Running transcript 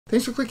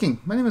Thanks for clicking.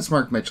 My name is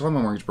Mark Mitchell. I'm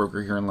a mortgage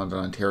broker here in London,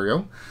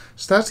 Ontario.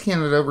 Stats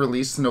Canada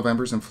released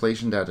November's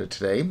inflation data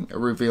today,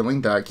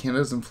 revealing that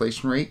Canada's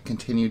inflation rate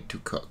continued to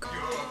cook.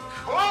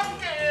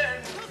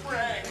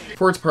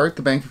 For its part,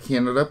 the Bank of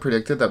Canada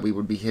predicted that we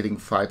would be hitting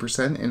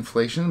 5%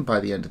 inflation by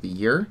the end of the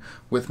year,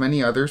 with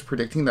many others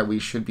predicting that we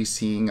should be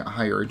seeing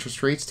higher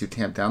interest rates to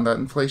tamp down that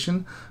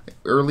inflation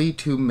early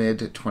to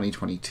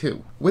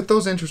mid-2022. With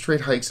those interest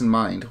rate hikes in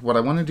mind, what I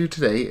want to do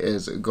today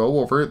is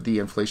go over the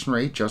inflation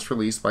rate just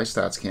released by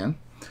StatsCan,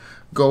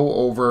 go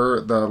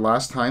over the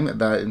last time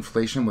that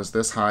inflation was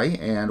this high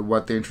and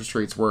what the interest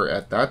rates were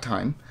at that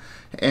time,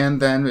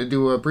 and then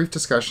do a brief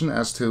discussion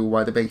as to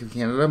why the Bank of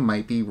Canada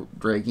might be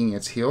dragging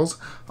its heels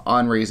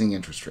on raising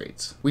interest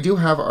rates. We do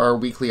have our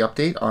weekly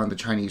update on the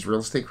Chinese real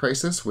estate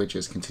crisis, which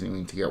is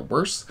continuing to get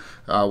worse.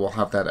 We'll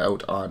have that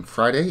out on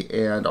Friday,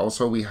 and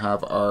also we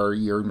have our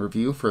year in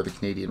review for the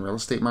Canadian real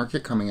estate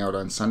market coming out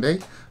on Sunday,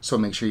 so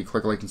make sure you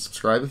click like and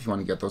subscribe if you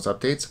want to get those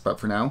updates. But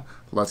for now,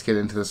 let's get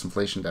into this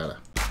inflation data.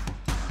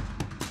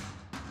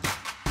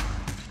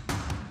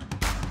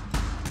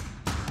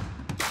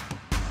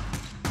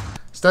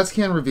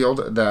 StatsCan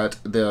revealed that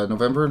the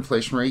November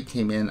inflation rate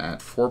came in at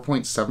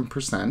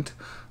 4.7%,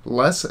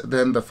 less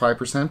than the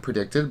 5%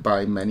 predicted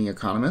by many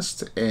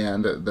economists,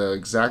 and the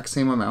exact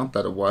same amount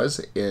that it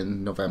was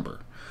in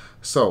November.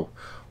 So,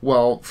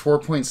 while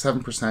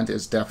 4.7%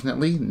 is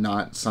definitely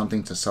not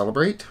something to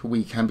celebrate,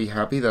 we can be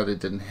happy that it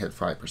didn't hit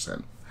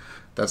 5%.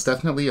 That's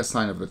definitely a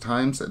sign of the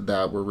times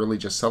that we're really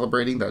just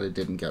celebrating that it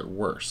didn't get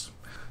worse.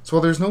 So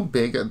while there's no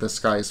big the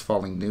sky is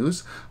falling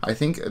news, I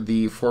think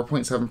the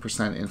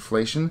 4.7%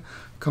 inflation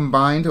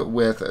combined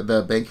with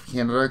the Bank of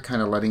Canada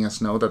kind of letting us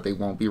know that they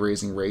won't be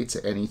raising rates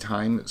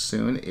anytime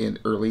soon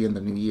early in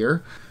the new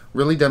year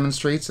really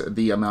demonstrates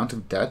the amount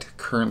of debt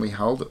currently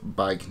held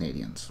by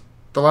Canadians.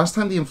 The last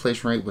time the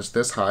inflation rate was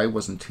this high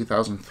was in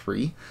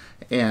 2003,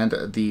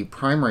 and the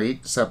prime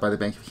rate set by the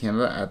Bank of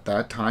Canada at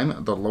that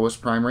time, the lowest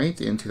prime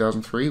rate in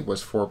 2003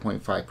 was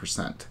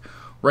 4.5%.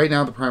 Right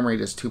now, the prime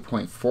rate is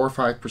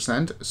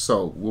 2.45%,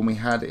 so when we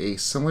had a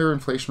similar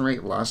inflation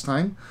rate last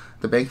time,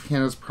 the Bank of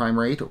Canada's prime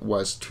rate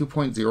was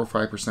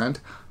 2.05%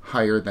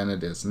 higher than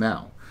it is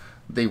now.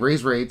 They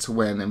raise rates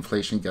when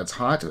inflation gets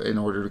hot in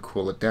order to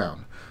cool it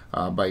down.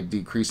 By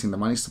decreasing the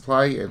money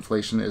supply,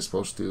 inflation is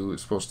supposed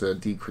to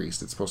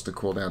decrease. It's supposed to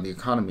cool down the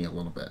economy a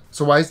little bit.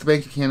 So why is the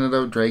Bank of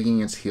Canada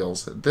dragging its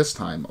heels this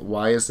time?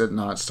 Why is it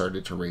not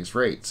started to raise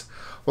rates?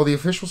 Well, the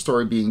official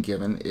story being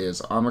given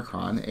is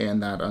Omicron,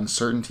 and that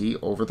uncertainty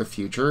over the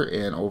future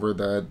and over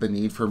the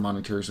need for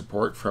monetary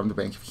support from the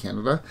Bank of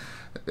Canada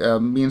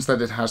means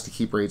that it has to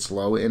keep rates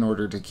low in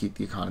order to keep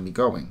the economy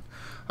going.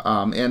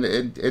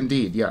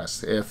 Indeed,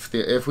 yes,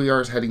 if we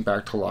are heading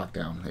back to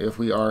lockdown, if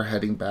we are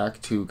heading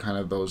back to kind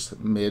of those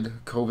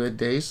mid-COVID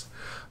days,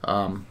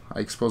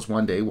 I suppose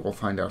one day we'll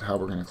find out how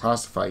we're going to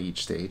classify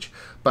each stage.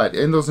 But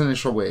in those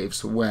initial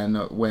waves,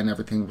 when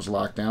everything was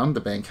locked down, the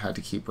bank had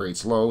to keep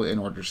rates low in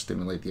order to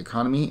stimulate the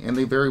economy, and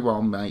they very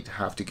well might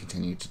have to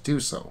continue to do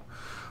so.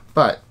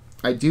 But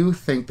I do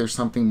think there's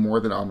something more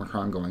than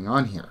Omicron going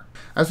on here.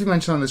 As we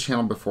mentioned on this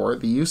channel before,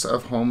 the use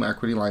of home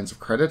equity lines of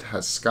credit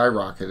has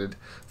skyrocketed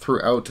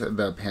throughout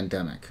the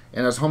pandemic.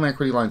 And as home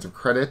equity lines of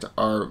credit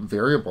are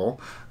variable,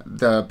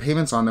 the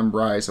payments on them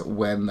rise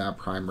when that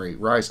prime rate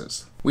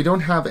rises. We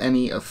don't have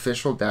any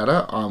official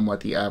data on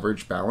what the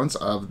average balance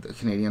of the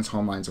Canadians'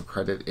 home lines of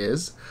credit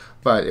is,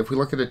 but if we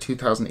look at a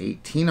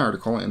 2018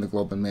 article in the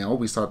Globe and Mail,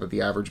 we saw that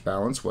the average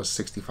balance was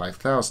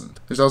 $65,000.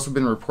 There's also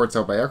been reports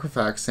out by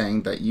Equifax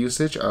saying that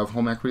usage of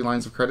home equity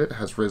lines of credit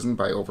has risen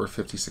by over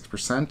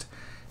 56%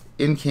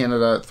 in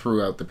Canada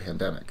throughout the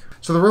pandemic.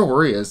 So the real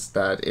worry is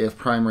that if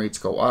prime rates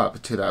go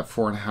up to that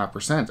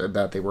 4.5%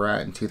 that they were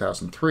at in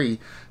 2003,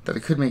 that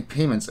it could make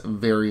payments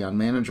very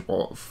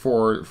unmanageable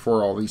for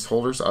all these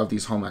holders of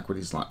these home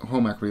equity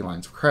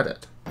lines of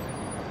credit.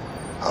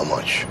 How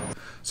much?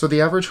 So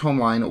the average home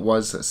line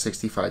was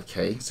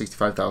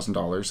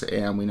 $65,000,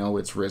 and we know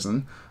it's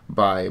risen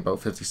by about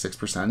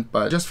 56%,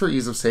 but just for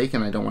ease of sake,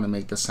 and I don't want to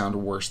make this sound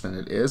worse than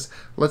it is,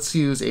 let's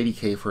use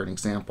 $80K for an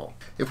example.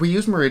 If we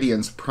use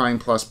Meridian's Prime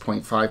Plus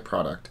 0.5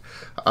 product,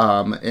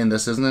 and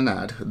this isn't an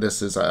ad,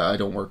 this is, I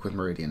don't work with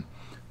Meridian,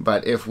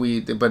 but it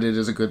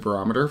is a good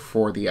barometer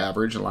for the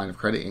average line of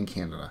credit in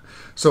Canada.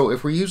 So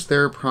if we use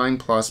their Prime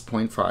Plus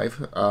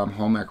 0.5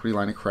 home equity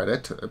line of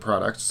credit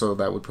product, so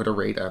that would put a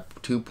rate at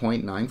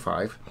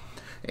 2.95,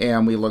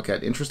 and we look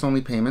at interest-only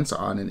payments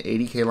on an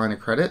 $80K line of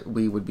credit,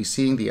 we would be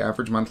seeing the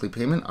average monthly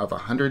payment of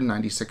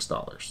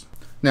 $196.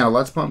 Now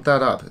let's bump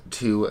that up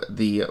to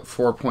the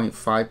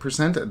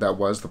 4.5% that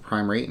was the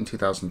prime rate in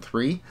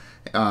 2003.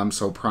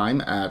 So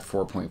prime at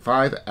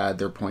 4.5, add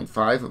their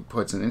 0.5,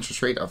 puts an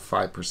interest rate of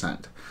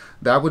 5%.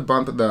 That would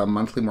bump the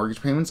monthly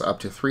mortgage payments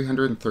up to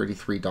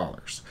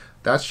 $333.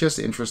 That's just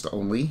interest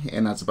only,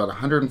 and that's about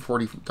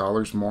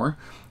 $140 more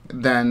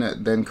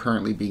than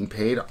currently being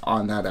paid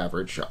on that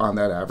average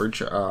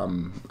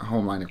home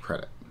line of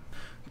credit.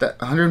 That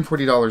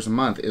 $140 a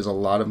month is a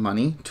lot of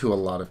money to a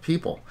lot of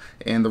people.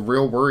 And the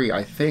real worry,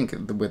 I think,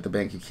 with the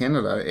Bank of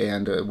Canada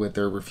and with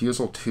their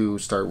refusal to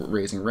start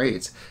raising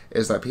rates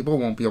is that people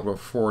won't be able to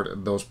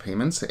afford those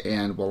payments,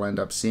 and we'll end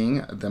up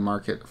seeing the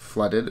market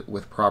flooded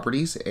with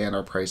properties and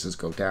our prices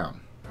go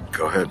down.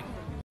 Go ahead.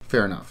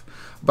 Fair enough.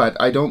 But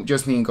I don't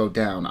just mean go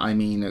down, I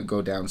mean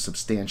go down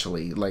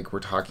substantially, like we're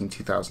talking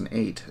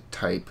 2008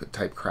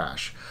 type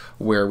crash,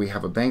 where we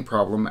have a bank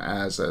problem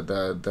as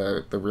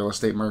the real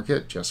estate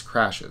market just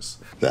crashes.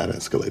 That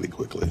escalated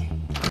quickly.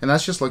 And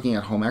that's just looking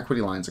at home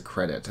equity lines of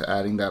credit,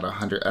 adding that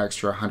 $150,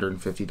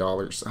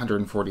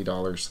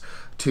 $140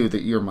 to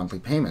your monthly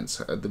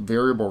payments. The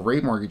variable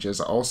rate mortgages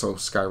also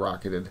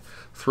skyrocketed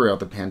throughout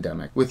the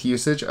pandemic, with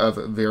usage of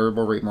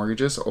variable rate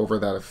mortgages over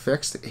that of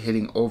fixed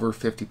hitting over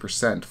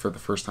 50% for the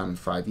first time in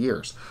 5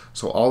 years.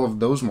 So all of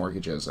those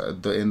mortgages,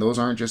 and those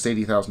aren't just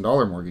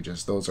 $80,000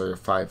 mortgages, those are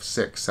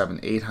 $500,000,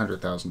 $600,000, $700,000,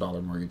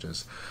 $800,000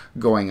 mortgages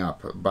going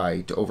up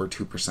by over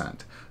 2%.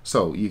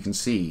 So you can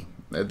see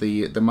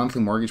the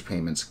monthly mortgage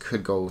payments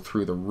could go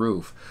through the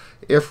roof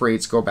if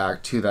rates go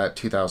back to that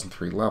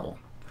 2003 level.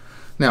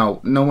 Now,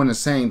 no one is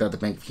saying that the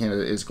Bank of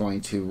Canada is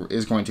going to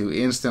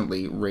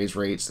instantly raise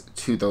rates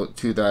to that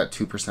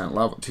 2%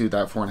 level, to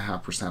that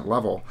 4.5%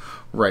 level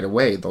right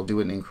away. They'll do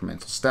it in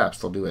incremental steps.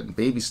 They'll do it in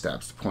baby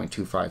steps,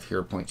 0.25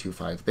 here,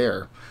 0.25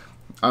 there,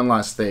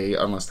 unless they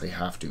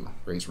have to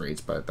raise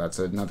rates. But that's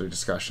another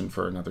discussion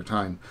for another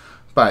time.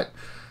 But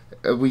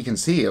we can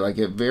see, like,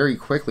 it very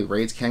quickly,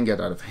 rates can get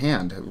out of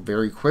hand.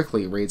 Very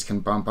quickly, rates can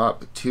bump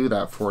up to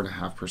that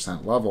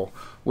 4.5% level,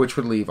 which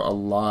would leave a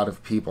lot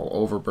of people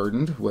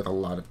overburdened with a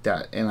lot of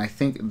debt. And I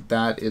think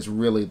that is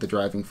really the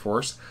driving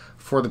force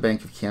for the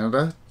Bank of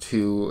Canada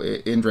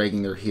in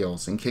dragging their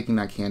heels and kicking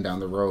that can down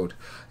the road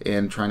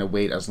and trying to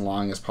wait as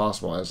long as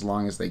possible, as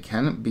long as they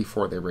can,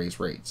 before they raise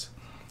rates.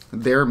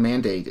 Their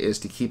mandate is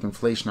to keep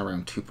inflation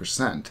around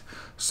 2%.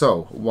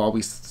 So while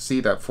we see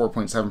that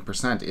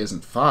 4.7%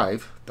 isn't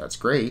 5%, that's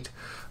great,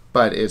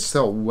 but it's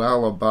still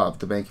well above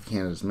the Bank of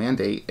Canada's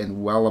mandate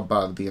and well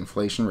above the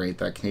inflation rate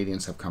that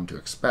Canadians have come to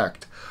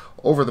expect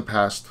over the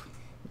past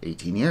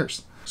 18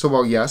 years. So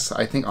while yes,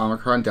 I think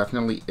Omicron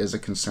definitely is a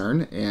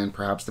concern, and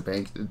perhaps the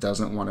bank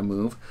doesn't want to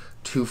move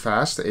too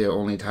fast,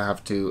 only to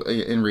have to,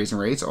 in raising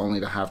rates,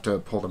 only to have to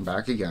pull them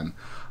back again.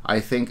 I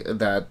think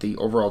that the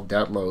overall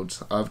debt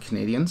loads of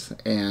Canadians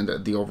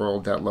and the overall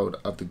debt load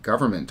of the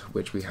government,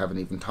 which we haven't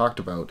even talked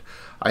about,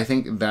 I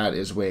think that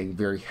is weighing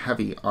very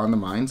heavy on the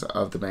minds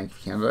of the Bank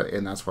of Canada,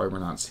 and that's why we're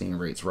not seeing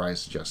rates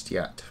rise just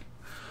yet.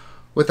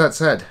 With that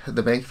said,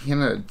 the Bank of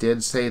Canada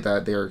did say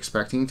that they're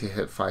expecting to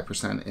hit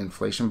 5%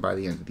 inflation by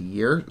the end of the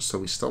year, so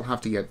we still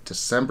have to get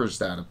December's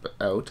data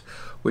out,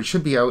 which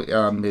should be out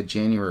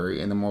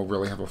mid-January, and then we'll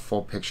really have a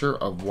full picture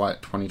of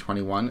what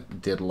 2021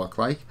 did look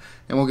like,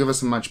 and will give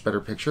us a much better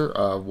picture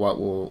of what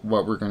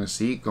we're going to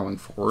see going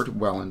forward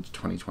well into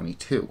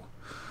 2022.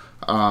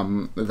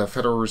 The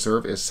Federal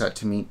Reserve is set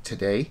to meet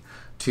today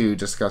to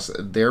discuss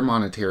their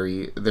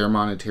monetary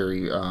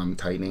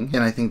tightening,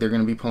 and I think they're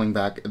going to be pulling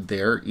back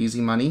their easy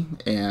money.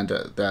 And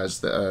as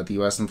the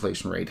U.S.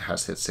 inflation rate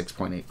has hit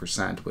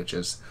 6.8%, which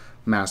is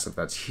massive.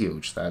 That's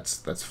huge.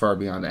 That's far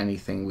beyond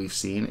anything we've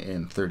seen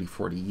in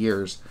 30-40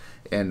 years.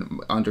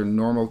 And under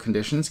normal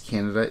conditions,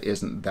 Canada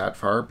isn't that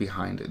far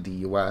behind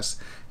the U.S.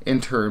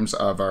 in terms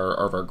of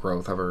our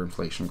growth, of our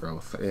inflation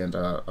growth, and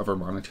of our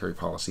monetary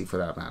policy for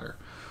that matter.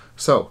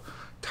 So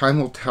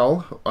time will tell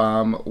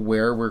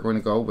where we're going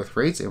to go with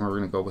rates and where we're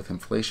going to go with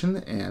inflation.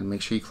 And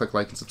make sure you click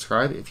like and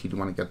subscribe if you do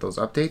want to get those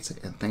updates.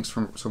 And thanks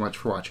so much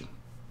for watching.